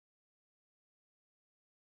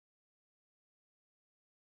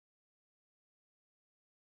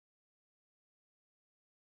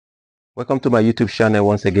Welcome to my YouTube channel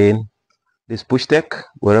once again. This Push Tech,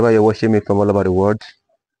 wherever you're watching me from all over the world,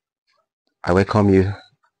 I welcome you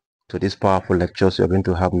to this powerful lectures you're going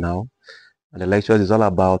to have now. And the lecture is all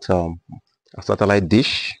about a satellite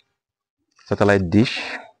dish.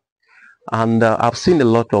 And I've seen a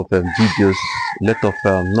lot of videos, not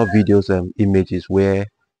videos, images where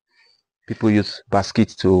people use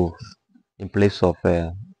baskets to in place of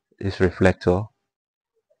this reflector.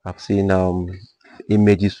 I've seen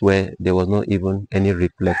images where there was not even any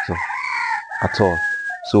reflector at all.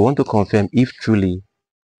 So I want to confirm if truly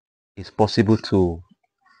it's possible to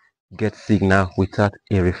get signal without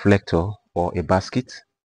a reflector or a basket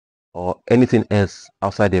or anything else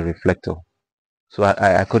outside the reflector. So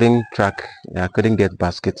I couldn't get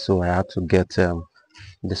basket, so I had to get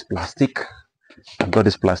this plastic. I've got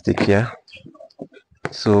this plastic here.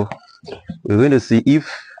 So we're going to see if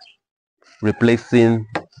replacing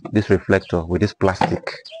this reflector with this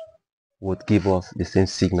plastic would give us the same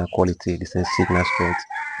signal quality, the same signal strength,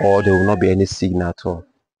 or there will not be any signal at all.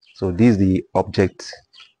 So this is the objective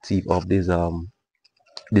of this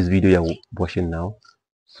video you're watching now.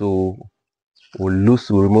 So we'll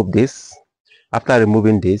remove this. After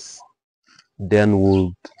removing this, then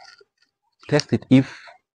we'll test it if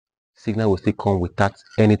signal will still come without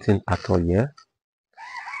anything at all here.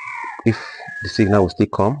 If the signal will still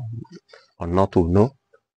come or not, we'll know.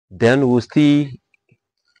 Then we'll still,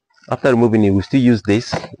 after removing it, we'll still use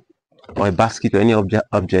this or a basket or any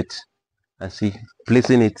object and see,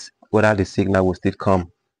 placing it, whether the signal will still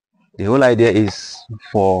come. The whole idea is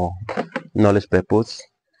for knowledge purpose.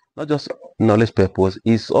 Not just knowledge purpose,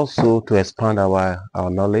 is also to expand our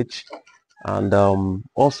knowledge, and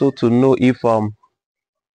also to know if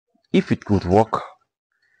it could work.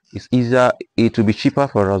 It's easier, it will be cheaper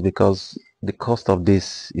for us because the cost of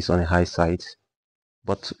this is on a high side.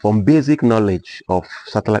 But from basic knowledge of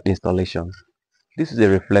satellite installation, this is a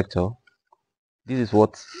reflector. This is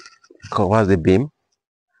what covers the beam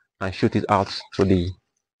and shoot it out to the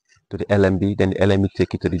LMB. Then the LMB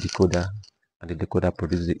take it to the decoder, and the decoder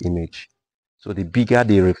produces the image. So the bigger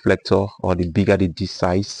the reflector or the bigger the dish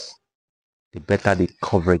size, the better the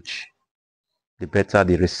coverage, the better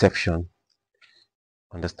the reception.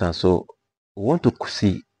 Understand? So we want to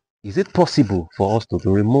see, is it possible for us to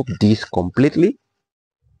remove this completely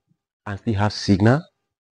and still have signal?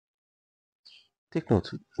 Take note,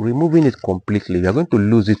 removing it completely, we are going to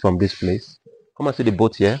lose it from this place. Come and see the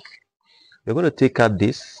boat here. We're going to take out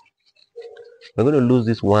this. We're going to lose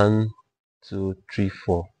this 1, 2, 3,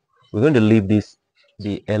 4. We're going to leave this,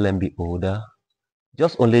 the LMB holder.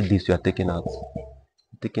 Just only this you are taking out.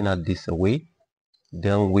 Taking out this away.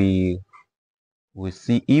 Then we will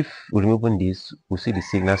see, if removing this, we'll see the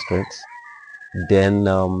signal strength. Then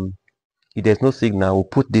if there's no signal, we'll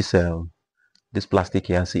put this this plastic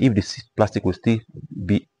here and see if this plastic will still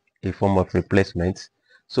be a form of replacement.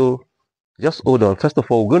 So just hold on. First of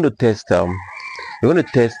all, we're going to test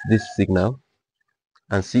this signal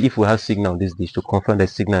and see if we have signal on this dish, to confirm the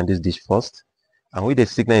signal in this dish first. And with the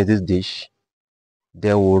signal in this dish,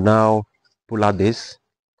 then we'll now pull out this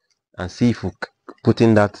and see if we put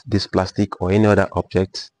in this plastic or any other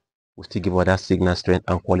object will still give us that signal strength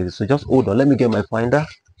and quality. So just hold on, let me get my finder.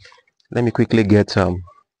 Let me quickly get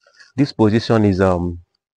this position is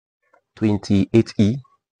 28E.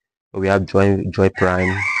 We have Joy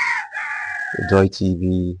Prime, Joy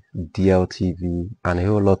TV, DLTV, and a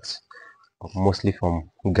whole lot of mostly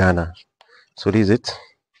from Ghana. So this is it.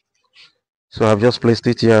 So I've just placed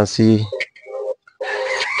it here and see.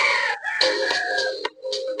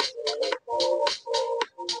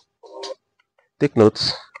 Take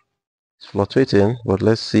notes, it's fluctuating, but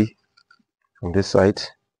let's see from this side.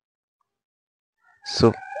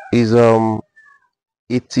 So is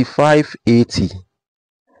 8580,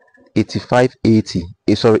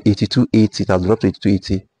 sorry, 8280. It has dropped to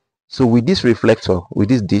 8280. So with this reflector, with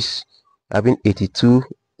this dish, having 82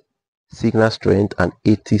 signal strength and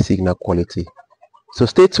 80 signal quality. So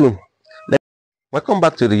stay tuned. Welcome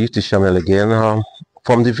back to the YouTube channel again.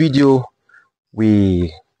 From the video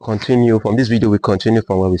we continue from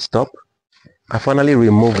where we stop. I finally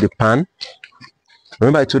removed the pan.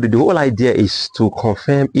 Remember, I told you the whole idea is to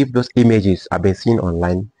confirm if those images have been seen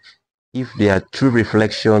online, if they are true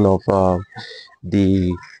reflection of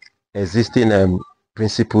the existing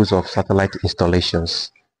principles of satellite installations.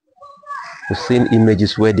 We've seen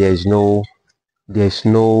images where there is no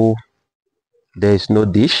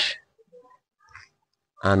dish,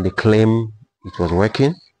 and they claim it was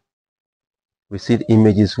working. We see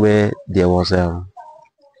images where there was a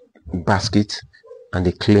basket and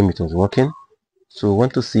they claim it was working. So we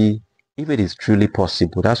want to see if it is truly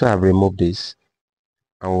possible. That's why I've removed this.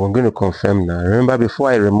 and we're going to confirm now. Remember,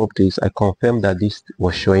 before I removed this, I confirmed that this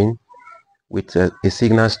was showing with a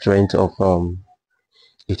signal strength of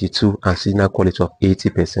 82 and signal quality of 80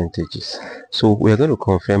 percentages. So we are going to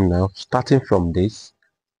confirm now, starting from this.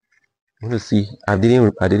 You will see I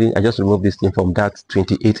just removed this thing from that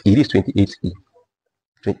 28. It is 28E.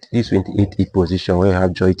 This 28E position where you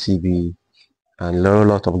have Joy TV and a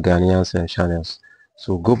lot of Ghanaians and channels.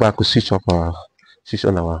 So go back to switch on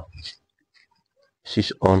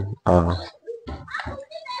our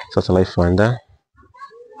satellite finder.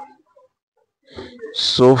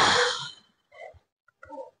 So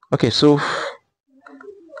okay, so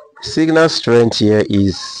signal strength here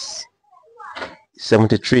is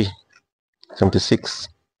 73, 76.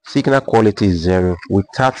 Signal quality is 0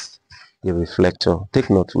 without the reflector. Take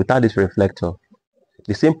note, without this reflector,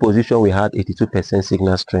 the same position we had 82%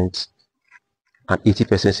 signal strength and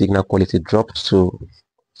 80% signal quality dropped to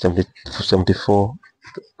 74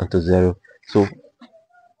 and to 0. So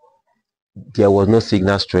there was no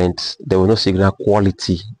signal strength, there was no signal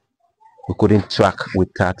quality. We couldn't track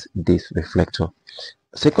without this reflector.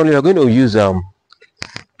 Secondly, we're going to use a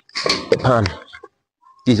pan.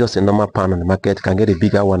 This is just a normal pan on the market. You can get a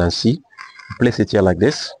bigger one and see. Place it here like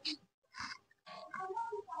this.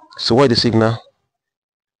 So where the signal?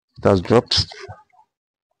 It has dropped.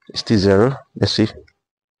 It's still 0. Let's see.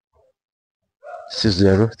 Still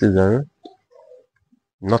 0. Still 0.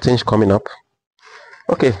 Nothing's coming up.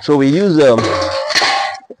 Okay, so we use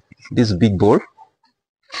this big bowl.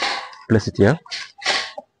 Place it here.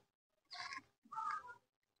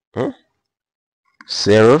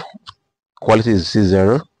 0. Quality is still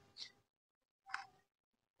 0.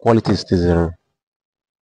 Quality is still 0.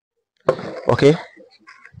 Okay.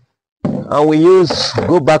 And we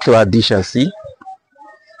go back to our dish and see.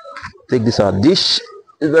 Take this our dish.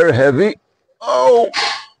 It's very heavy. Oh.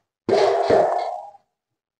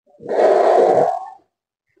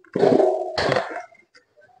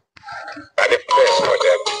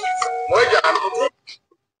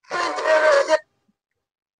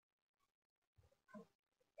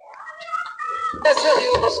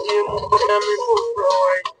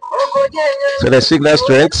 So the signal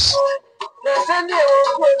strength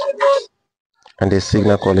and the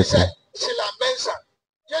signal quality.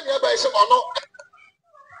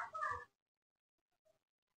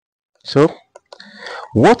 So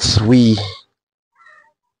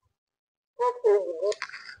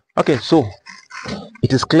okay, so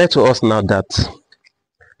it is clear to us now that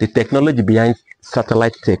the technology behind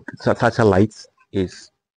satellites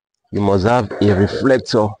is you must have a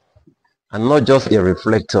reflector, and not just a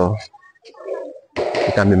reflector.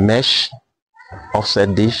 It can be mesh,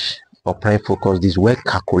 offset dish, or prime focus. These were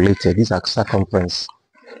calculated. These are circumference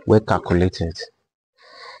were calculated.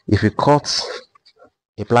 If you cut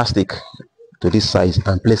a plastic to this size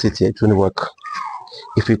and place it here, it won't work.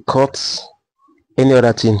 If you cut any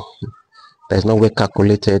other thing that is not well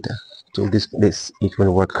calculated to this place, it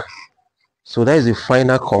will work. So that is the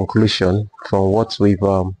final conclusion from what we've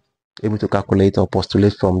able to calculate or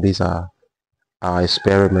postulate from this our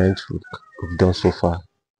experiment we've done so far.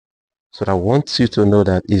 So I want you to know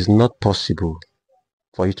that it's not possible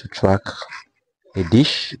for you to track a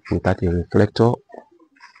dish without a reflector,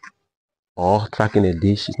 or tracking a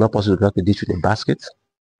dish. It's not possible to track a dish with a basket,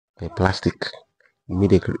 a plastic. You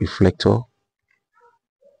need a reflector,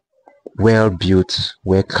 well built,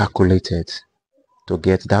 well calculated, to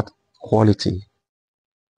get that quality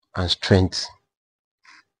and strength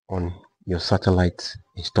on your satellite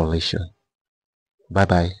installation. Bye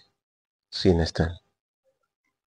bye. See you next time.